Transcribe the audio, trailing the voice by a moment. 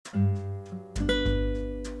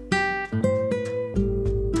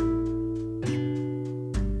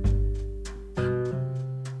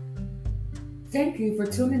Thank you for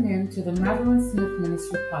tuning in to the Madeline Smith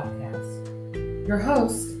Ministry Podcast. Your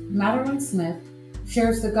host, Madeline Smith,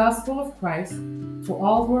 shares the gospel of Christ to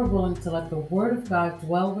all who are willing to let the Word of God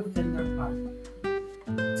dwell within their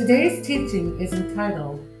heart. Today's teaching is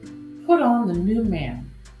entitled, Put on the New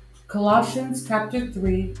Man, Colossians chapter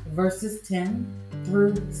 3, verses 10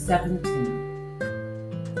 through 17.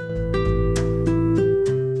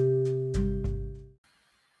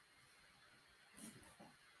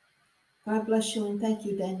 God bless you and thank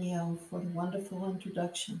you, Danielle, for the wonderful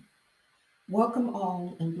introduction. Welcome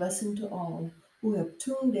all and blessing to all who have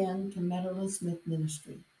tuned in to Madeline Smith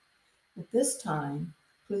Ministry. At this time,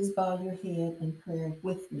 please bow your head in prayer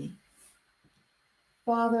with me.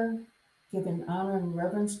 Father, giving honor and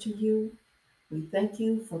reverence to you, we thank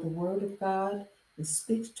you for the Word of God that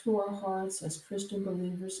speaks to our hearts as Christian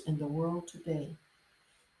believers in the world today.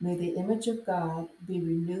 May the image of God be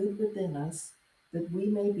renewed within us, that we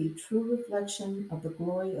may be true reflection of the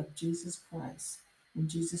glory of Jesus Christ. In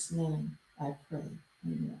Jesus' name I pray.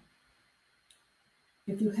 Amen.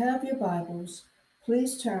 If you have your Bibles,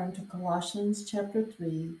 please turn to Colossians chapter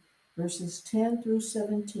 3, verses 10 through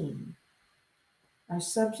 17. Our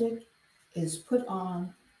subject is Put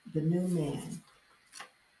on the New Man.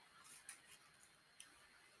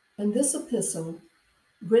 In this epistle,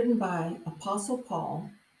 written by Apostle Paul,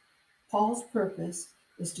 Paul's purpose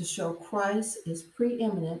is to show Christ is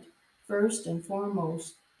preeminent first and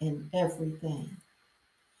foremost in everything.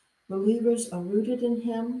 Believers are rooted in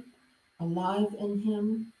Him, alive in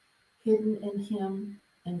Him, hidden in Him,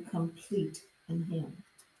 and complete in Him.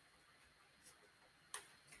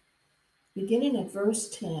 Beginning at verse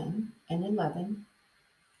 10 and 11,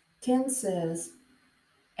 10 says,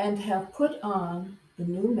 And have put on the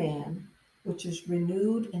new man, which is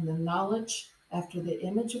renewed in the knowledge after the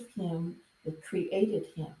image of Him that created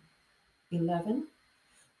him. 11,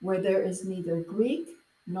 Where there is neither Greek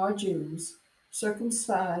nor Jews,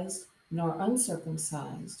 circumcised nor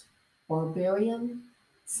uncircumcised, barbarian,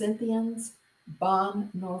 Scythians, bond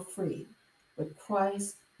nor free, but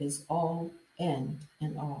Christ is all and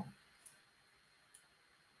in all.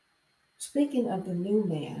 Speaking of the new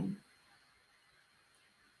man,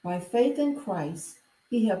 by faith in Christ,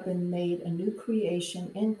 we have been made a new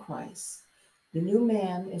creation in Christ. The new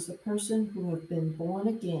man is the person who have been born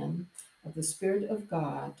again of the Spirit of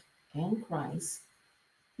God and Christ.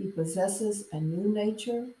 He possesses a new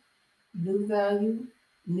nature, new value,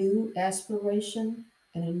 new aspiration,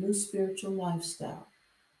 and a new spiritual lifestyle.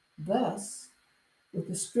 Thus, with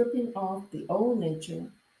the stripping off the old nature,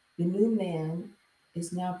 the new man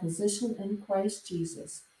is now positioned in Christ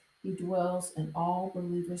Jesus. He dwells in all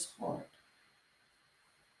believers' heart.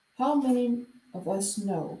 How many of us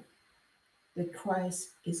know that Christ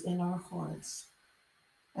is in our hearts?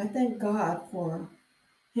 I thank God for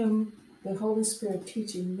Him, the Holy Spirit,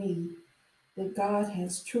 teaching me that God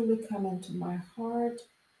has truly come into my heart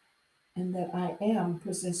and that I am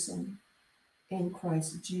positioned in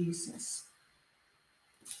Christ Jesus.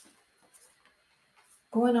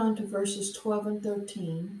 Going on to verses 12 and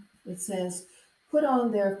 13, it says, Put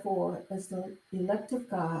on therefore as the elect of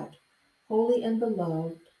God, holy and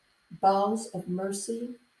beloved, bowels of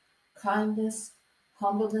mercy, kindness,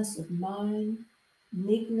 humbleness of mind,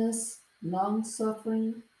 meekness,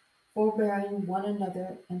 long-suffering, forbearing one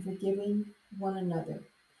another, and forgiving one another.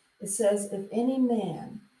 It says, If any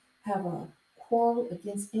man have a quarrel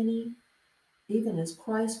against any, even as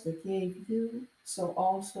Christ forgave you, so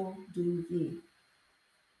also do ye.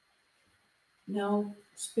 Now,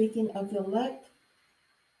 speaking of the elect,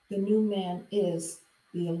 the new man is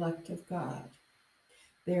the elect of God.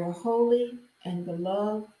 They are holy and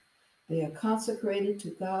beloved. They are consecrated to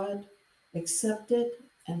God, accepted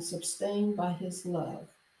and sustained by His love.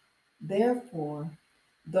 Therefore,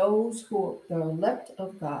 those who are the elect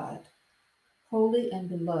of God, holy and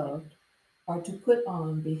beloved, are to put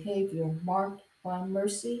on behavior marked by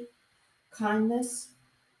mercy, kindness.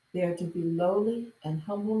 They are to be lowly and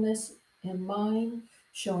humbleness in mind,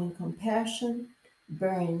 showing compassion,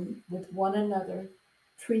 bearing with one another,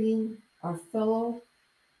 treating our fellow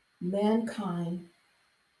mankind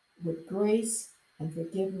with grace and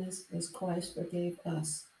forgiveness as Christ forgave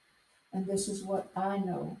us. And this is what I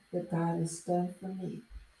know that God has done for me.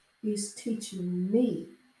 He's teaching me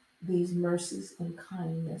these mercies and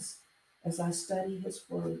kindness as I study His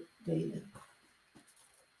Word daily.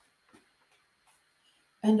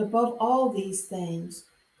 And above all these things,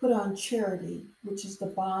 put on charity, which is the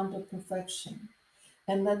bond of perfection.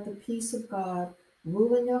 And let the peace of God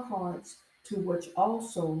rule in your hearts, to which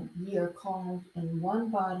also ye are called in one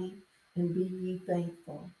body, and be ye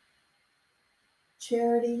thankful.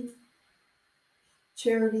 Charity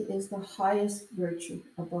Charity is the highest virtue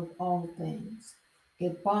above all things.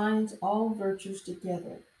 It binds all virtues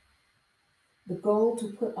together. The goal to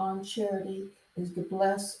put on charity is to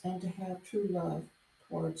bless and to have true love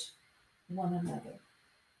towards one another.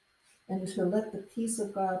 And to let the peace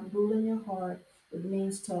of God rule in your heart, it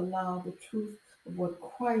means to allow the truth of what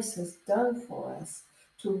Christ has done for us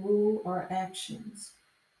to rule our actions.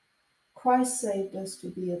 Christ saved us to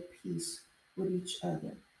be at peace with each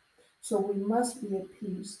other. So we must be at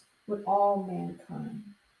peace with all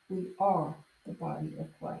mankind. We are the body of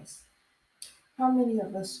Christ. How many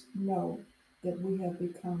of us know that we have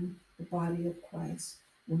become the body of Christ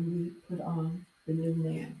when we put on the new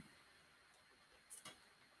man?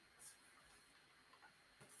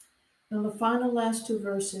 Now, the final last two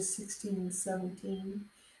verses, 16 and 17.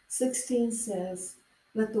 16 says,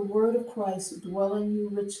 "Let the word of Christ dwell in you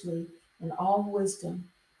richly in all wisdom,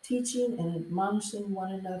 teaching and admonishing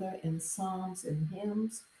one another in psalms and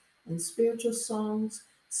hymns and spiritual songs,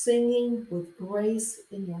 singing with grace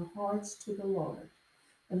in your hearts to the Lord.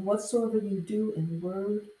 And whatsoever you do in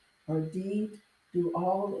word or deed, do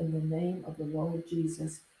all in the name of the Lord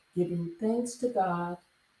Jesus, giving thanks to God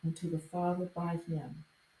and to the Father by him."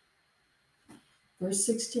 Verse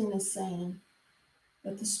 16 is saying,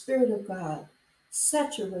 "Let the Spirit of God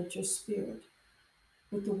saturate your spirit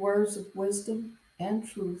with the words of wisdom and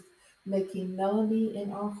truth, making melody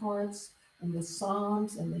in our hearts and the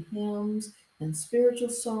psalms and the hymns and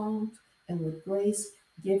spiritual songs, and with grace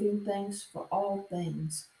giving thanks for all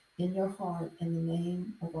things in your heart in the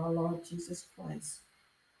name of our Lord Jesus Christ."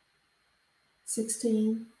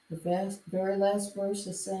 16, the very last verse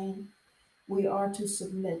is saying, we are to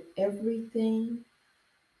submit everything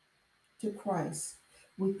to Christ.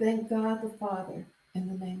 We thank God the Father in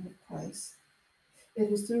the name of Christ.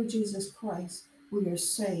 It is through Jesus Christ we are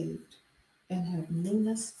saved and have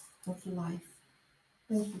newness of life.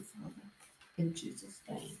 Thank you, Father, in Jesus'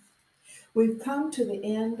 name. We've come to the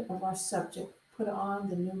end of our subject, Put On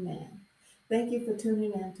the New Man. Thank you for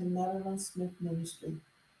tuning in to Madeline Smith Ministry.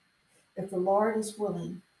 If the Lord is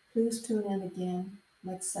willing, please tune in again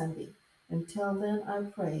next Sunday. Until then, I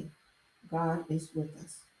pray God is with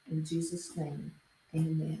us. In Jesus' name,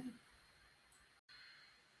 amen.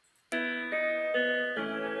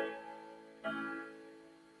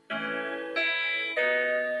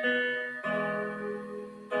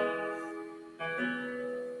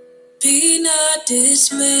 Be not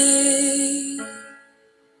dismayed,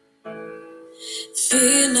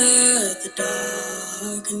 fear not the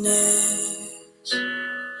darkness.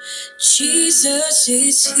 Jesus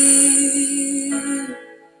is here,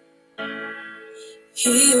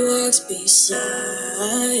 he walks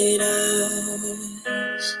beside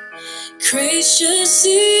us. Gracious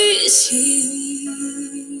is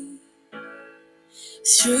he,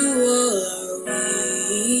 through all our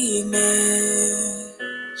weakness,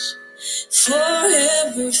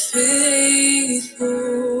 forever faithful,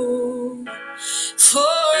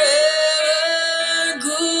 forever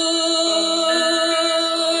good.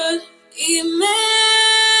 Emmanuel,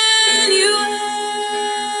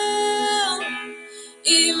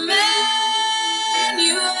 Emmanuel,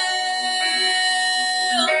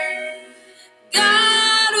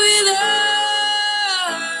 God with us,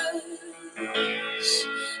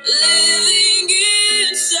 living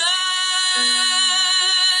inside.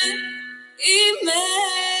 Emmanuel,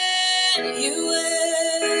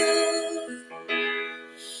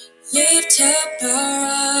 lift up our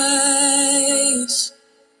eyes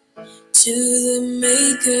to the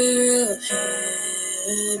Maker of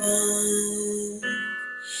heaven.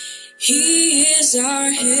 He is our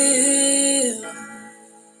help,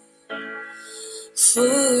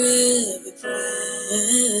 forever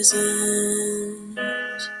present.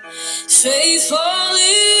 Faithful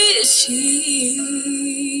is he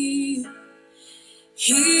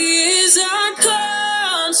is our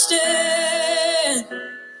constant,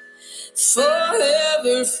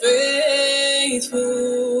 forever faithful,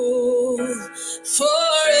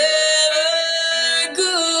 forever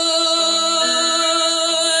good.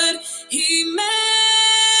 Emmanuel,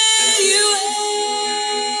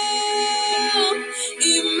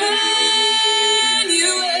 Emmanuel,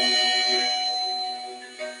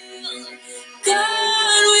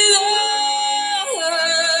 God with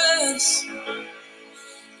us,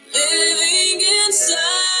 living inside.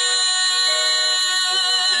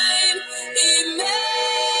 Emmanuel,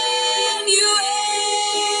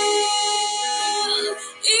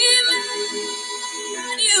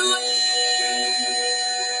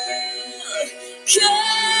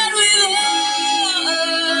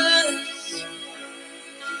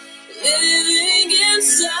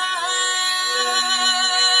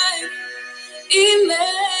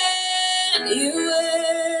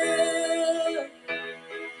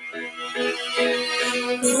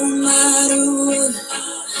 matter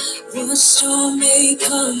what storm may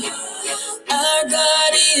come, our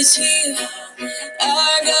God is here.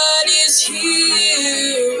 Our God is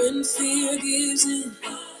here. When fear gives in,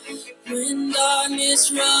 when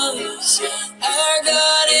darkness runs, our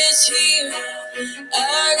God is here.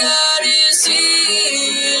 Our God is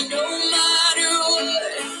here. No matter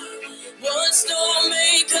what storm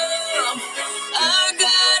may come, our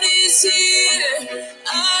God is here.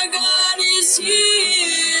 Our God is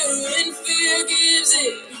here. When fear gives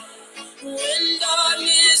in, when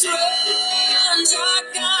darkness runs, our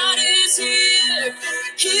God is here.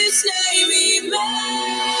 His name Emmanuel.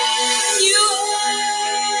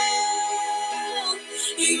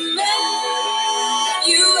 Emmanuel.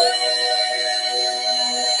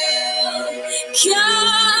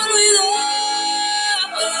 God with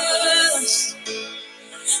us,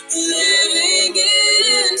 living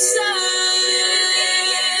inside.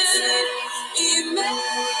 Emmanuel.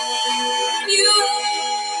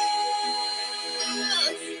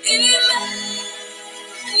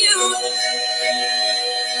 Emmanuel,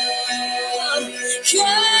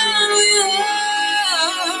 God with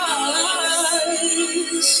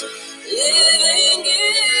us, living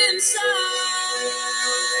inside.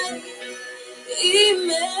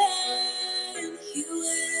 Emmanuel,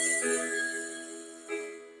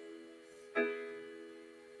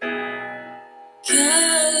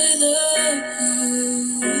 God with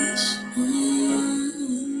us.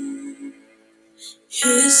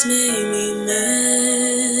 His name Emmanuel.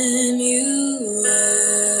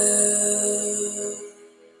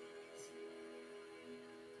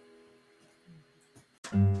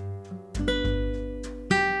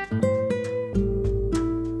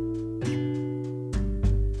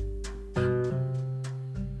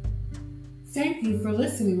 Thank you for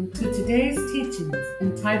listening to today's teachings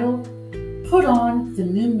entitled Put On the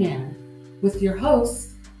New Man with your host,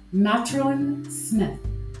 Matrilyn Smith.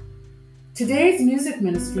 Today's music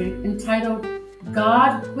ministry entitled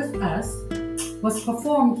God with Us was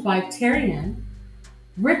performed by Terrian,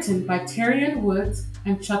 written by Terrian Woods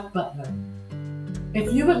and Chuck Butler.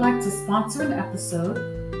 If you would like to sponsor an episode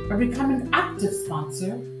or become an active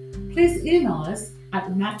sponsor, please email us at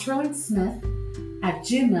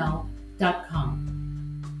matrilynsmith@gmail.com.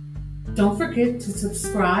 Don't forget to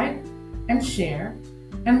subscribe and share,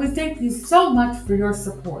 and we thank you so much for your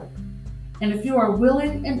support. And if you are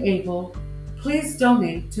willing and able, please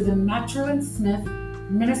donate to the Matrilyn Smith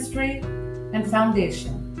Ministry and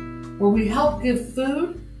Foundation, where we help give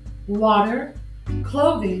food, water,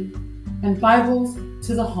 clothing, and Bibles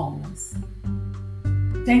to the homeless.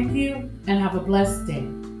 Thank you and have a blessed day.